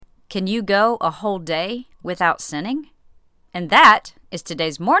Can you go a whole day without sinning? And that is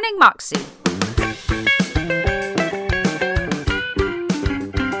today's Morning Moxie.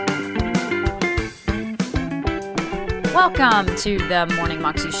 Welcome to the Morning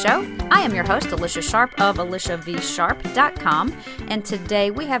Moxie Show. I am your host, Alicia Sharp of AliciaVSharp.com, and today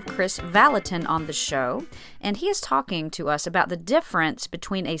we have Chris Vallotton on the show, and he is talking to us about the difference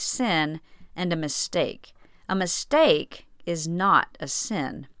between a sin and a mistake. A mistake is not a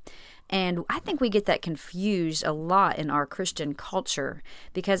sin. And I think we get that confused a lot in our Christian culture,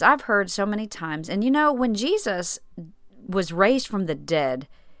 because I've heard so many times, and you know, when Jesus was raised from the dead,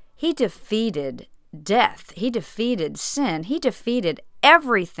 he defeated death, he defeated sin, he defeated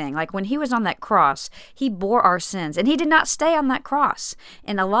everything. Like when he was on that cross, he bore our sins, and he did not stay on that cross.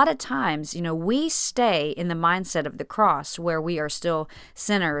 And a lot of times, you know, we stay in the mindset of the cross where we are still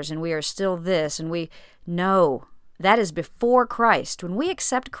sinners and we are still this, and we know that is before Christ. When we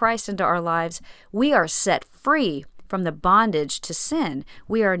accept Christ into our lives, we are set free from the bondage to sin.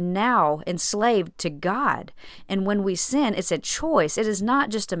 We are now enslaved to God. And when we sin, it's a choice. It is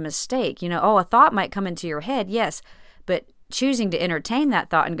not just a mistake. You know, a thought might come into your head, yes, but choosing to entertain that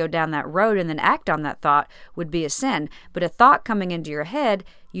thought and go down that road and then act on that thought would be a sin. But a thought coming into your head,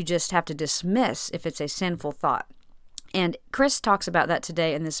 you just have to dismiss if it's a sinful thought. And Chris talks about that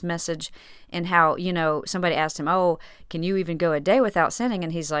today in this message, and how, you know, somebody asked him, can you even go a day without sinning?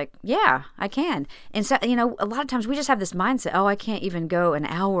 And he's like, yeah, I can. And so, you know, a lot of times we just have this mindset, I can't even go an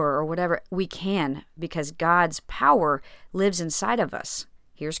hour or whatever. We can, because God's power lives inside of us.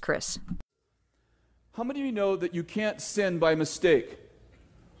 Here's Chris. How many of you know that you can't sin by mistake?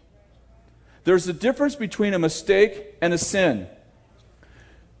 There's a difference between a mistake and a sin.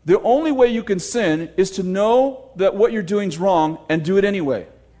 The only way you can sin is to know that what you're doing is wrong and do it anyway.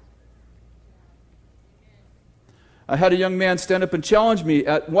 I had a young man stand up and challenge me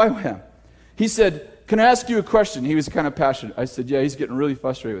at YWAM. He said, can I ask you a question? He was kind of passionate. I said, yeah, he's getting really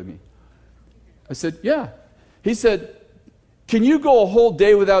frustrated with me. I said, yeah. He said, can you go a whole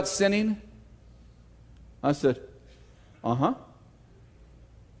day without sinning? I said, uh-huh.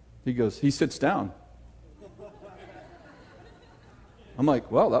 He sits down. I'm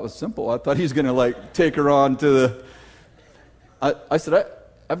like, well, that was simple. I thought he was going to take her on to the... I said,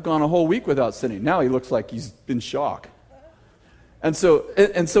 I've gone a whole week without sinning. Now he looks like he's in shock. And so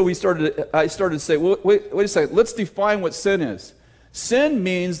I started to say, well, wait a second, let's define what sin is. Sin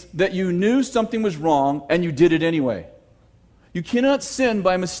means that you knew something was wrong and you did it anyway. You cannot sin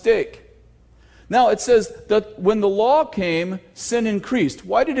by mistake. Now it says that when the law came, sin increased.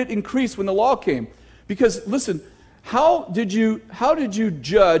 Why did it increase when the law came? Because, listen, How did you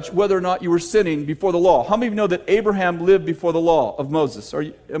judge whether or not you were sinning before the law? How many of you know that Abraham lived before the law of Moses?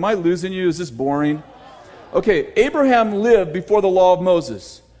 Am I losing you? Is this boring? Okay, Abraham lived before the law of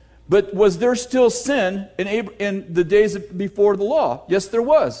Moses. But was there still sin in the days before the law? Yes, there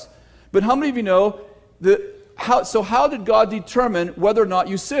was. But how many of you know how did God determine whether or not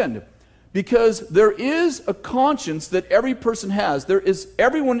you sinned? Because there is a conscience that every person has.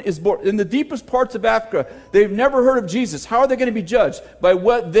 Everyone is born in the deepest parts of Africa. They've never heard of Jesus. How are they going to be judged? By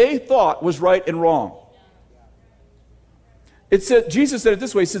what they thought was right and wrong. Jesus said it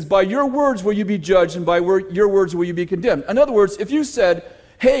this way. He says, by your words will you be judged, and by your words will you be condemned. In other words, if you said,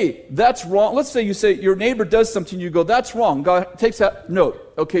 hey, that's wrong. Let's say you say your neighbor does something, you go, that's wrong. God takes that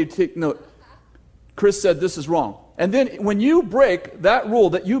note. Okay, take note. Chris said this is wrong. And then when you break that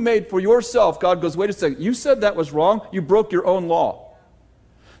rule that you made for yourself, God goes, wait a second, you said that was wrong, you broke your own law.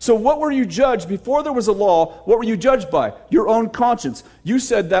 So what were you judged before there was a law? What were you judged by? Your own conscience. You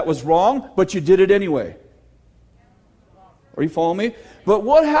said that was wrong, but you did it anyway. Are you following me? But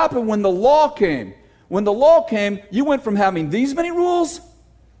what happened when the law came? When the law came, you went from having these many rules.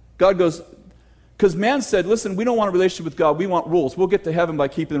 God goes, because man said, listen, we don't want a relationship with God, we want rules. We'll get to heaven by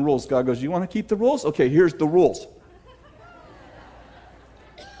keeping the rules. God goes, you want to keep the rules? Okay, here's the rules.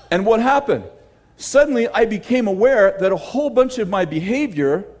 And what happened? Suddenly, I became aware that a whole bunch of my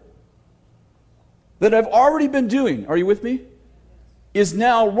behavior that I've already been doing, are you with me, is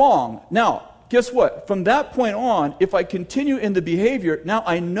now wrong. Now, guess what? From that point on, if I continue in the behavior, now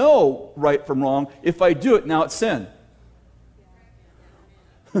I know right from wrong. If I do it, now it's sin.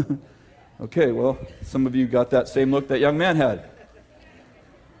 Okay, well, some of you got that same look that young man had.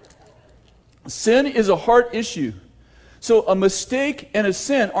 Sin is a heart issue. So a mistake and a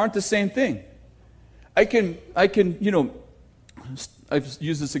sin aren't the same thing. I can, I've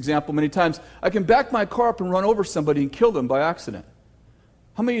used this example many times. I can back my car up and run over somebody and kill them by accident.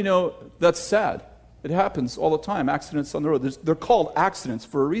 How many of you know that's sad? It happens all the time, accidents on the road. They're called accidents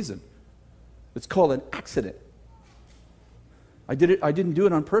for a reason. It's called an accident. I didn't do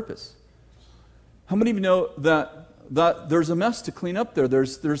it on purpose. How many of you know that there's a mess to clean up there?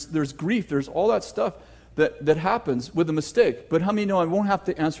 There's grief. There's all that stuff that happens with a mistake. But how many know I won't have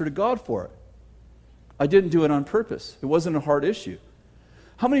to answer to God for it? I didn't do it on purpose. It wasn't a hard issue.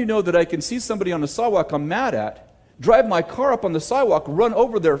 How many know that I can see somebody on the sidewalk I'm mad at, drive my car up on the sidewalk, run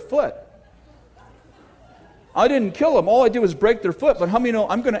over their foot? I didn't kill them. All I did was break their foot. But how many know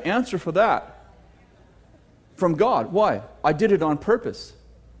I'm going to answer for that from God? Why? I did it on purpose.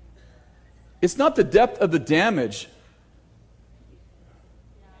 It's not the depth of the damage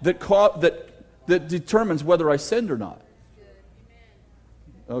that determines whether I sinned or not.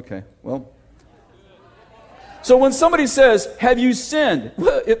 Okay, well. So when somebody says, have you sinned?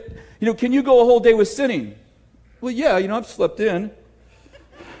 Well, can you go a whole day with sinning? Well, yeah, I've slept in.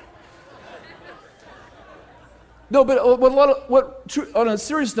 No, but on a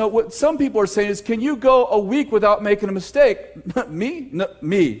serious note, what some people are saying is, can you go a week without making a mistake? Me?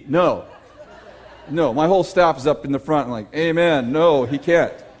 No. No, my whole staff is up in the front and like, amen, no, he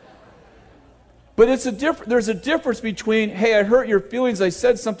can't. But there's a difference between, hey, I hurt your feelings, I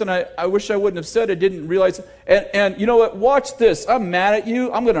said something I wish I wouldn't have said, I didn't realize, and you know what, watch this, I'm mad at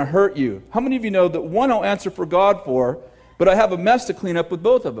you, I'm going to hurt you. How many of you know that one I'll answer for God for, but I have a mess to clean up with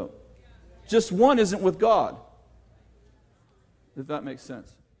both of them? Just one isn't with God. If that makes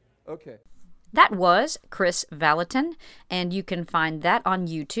sense. Okay. That was Kris Vallotton, and you can find that on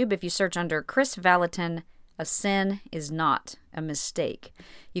YouTube if you search under Kris Vallotton, A Sin Is Not a Mistake.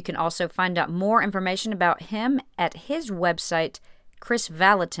 You can also find out more information about him at his website,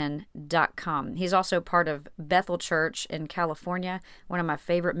 chrisvallotton.com. He's also part of Bethel Church in California, one of my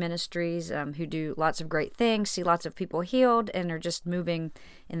favorite ministries, who do lots of great things, see lots of people healed, and are just moving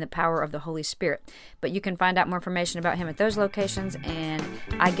in the power of the Holy Spirit. But you can find out more information about him at those locations, and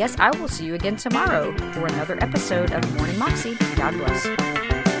I guess I will see you again tomorrow for another episode of Morning Moxie. God bless.